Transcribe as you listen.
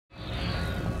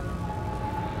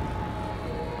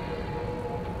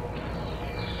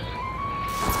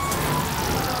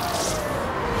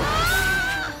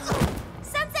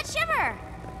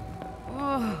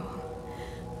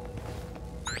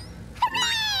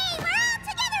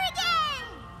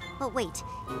But wait,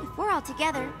 if we're all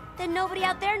together, then nobody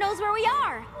out there knows where we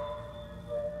are.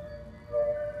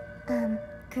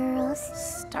 Girls.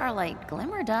 Starlight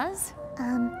Glimmer does.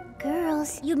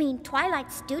 Girls. You mean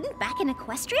Twilight's student back in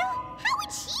Equestria? How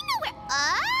would she know where?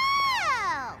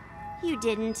 Oh! You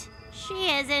didn't.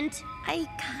 She isn't. I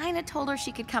kinda told her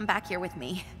she could come back here with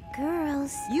me.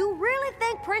 Girls. You really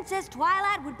think Princess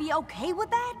Twilight would be okay with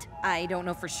that? I don't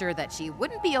know for sure that she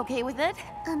wouldn't be okay with it.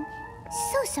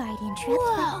 So sorry to interrupt.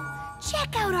 Whoa!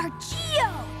 Check out our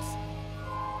geodes!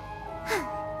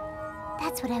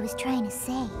 That's what I was trying to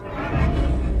say.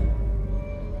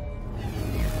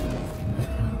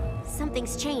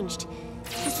 Something's changed.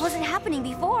 This wasn't happening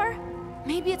before.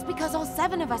 Maybe it's because all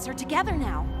 7 of us are together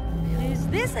now. Is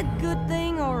this a good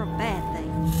thing or a bad thing?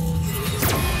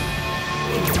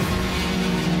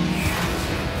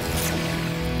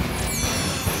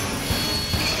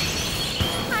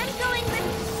 I'm going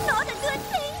with not a good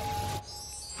thing.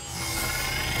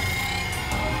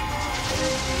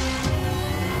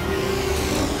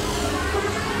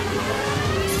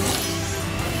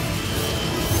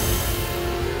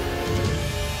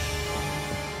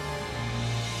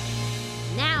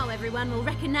 Now everyone will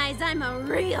recognize I'm a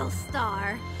real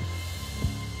star.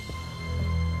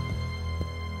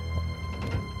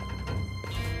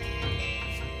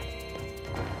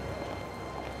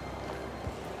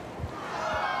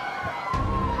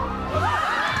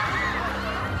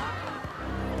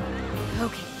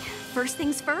 Okay, first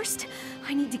things first,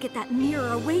 I need to get that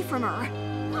mirror away from her.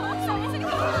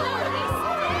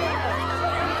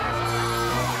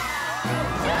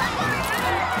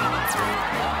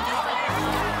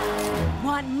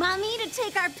 Want Mommy to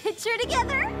take our picture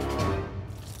together?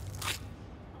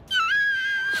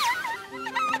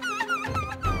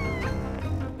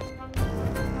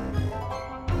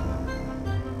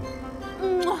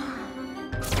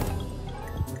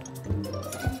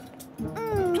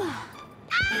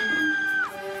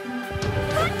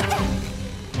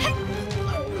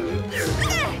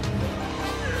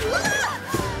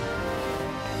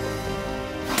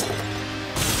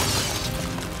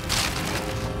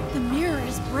 The mirror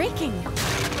is breaking.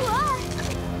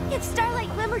 If Starlight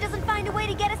Glimmer doesn't find a way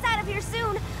to get us out of here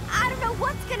soon, I don't know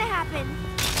what's gonna happen.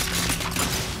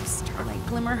 Starlight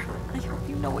Glimmer, I hope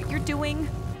you know what you're doing.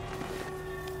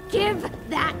 Give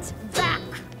that back!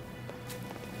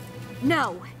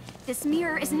 No, this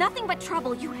mirror is nothing but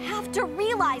trouble. You have to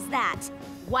realize that.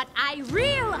 What I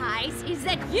realize is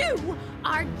that you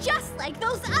are just like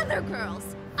those other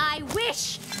girls. I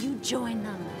wish you joined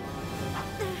them.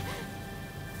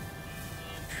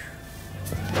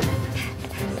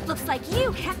 Looks like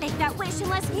you can't make that wish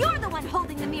unless you're the one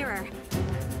holding the mirror.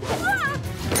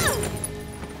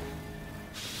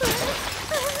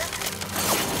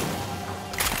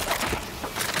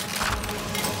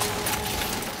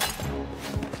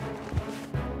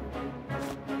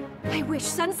 I wish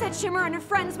Sunset Shimmer and her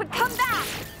friends would come back.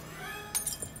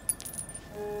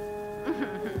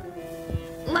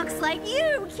 Looks like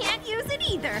you can't use it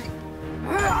either.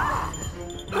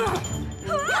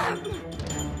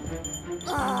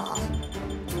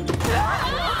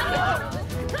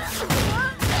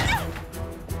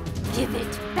 Give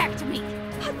it back to me.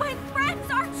 But my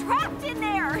friends are trapped in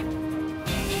there.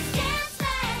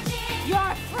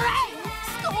 Your friend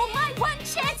stole my one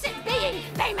chance at being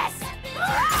famous.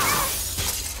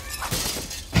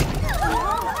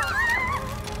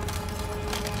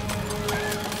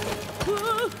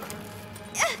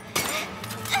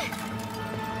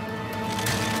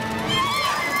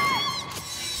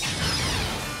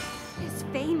 Is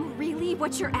fame really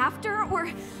what you're after, or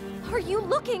are you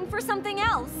looking for something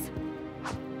else?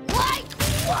 Like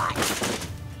what?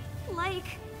 Like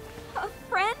a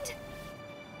friend?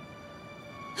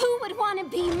 Who would want to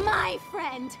be my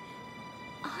friend?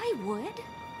 I would.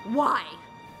 Why?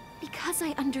 Because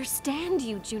I understand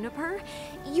you, Juniper.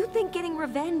 You think getting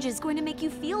revenge is going to make you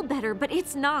feel better, but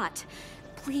it's not.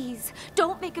 Please,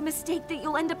 don't make a mistake that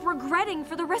you'll end up regretting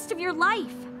for the rest of your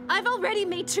life. I've already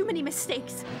made too many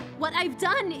mistakes. What I've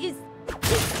done is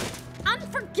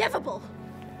unforgivable.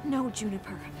 No,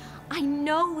 Juniper. I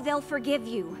know they'll forgive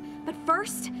you. But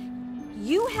first,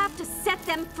 you have to set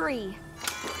them free.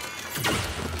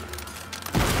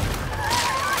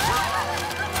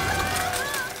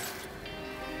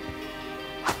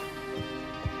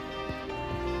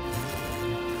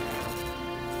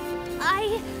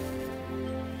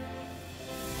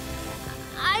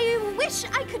 I wish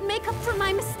I could make up for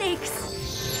my mistakes.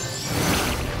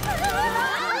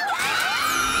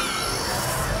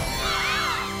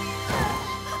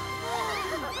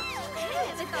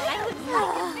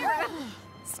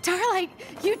 Starlight,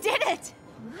 you did it!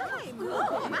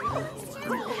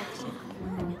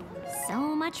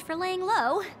 So much for laying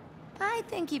low. I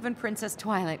think even Princess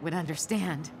Twilight would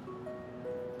understand.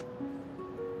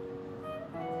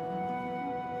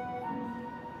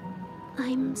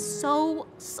 I'm so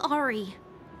sorry.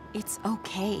 It's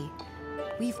okay.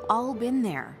 We've all been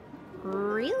there.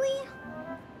 Really?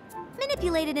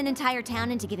 Manipulated an entire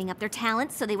town into giving up their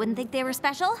talents so they wouldn't think they were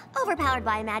special? Overpowered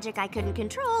by magic I couldn't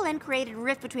control and created a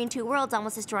rift between two worlds,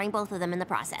 almost destroying both of them in the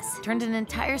process. Turned an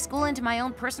entire school into my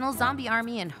own personal zombie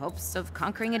army in hopes of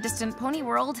conquering a distant pony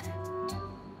world.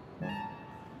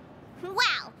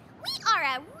 Wow, we are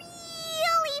a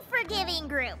really forgiving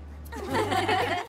group.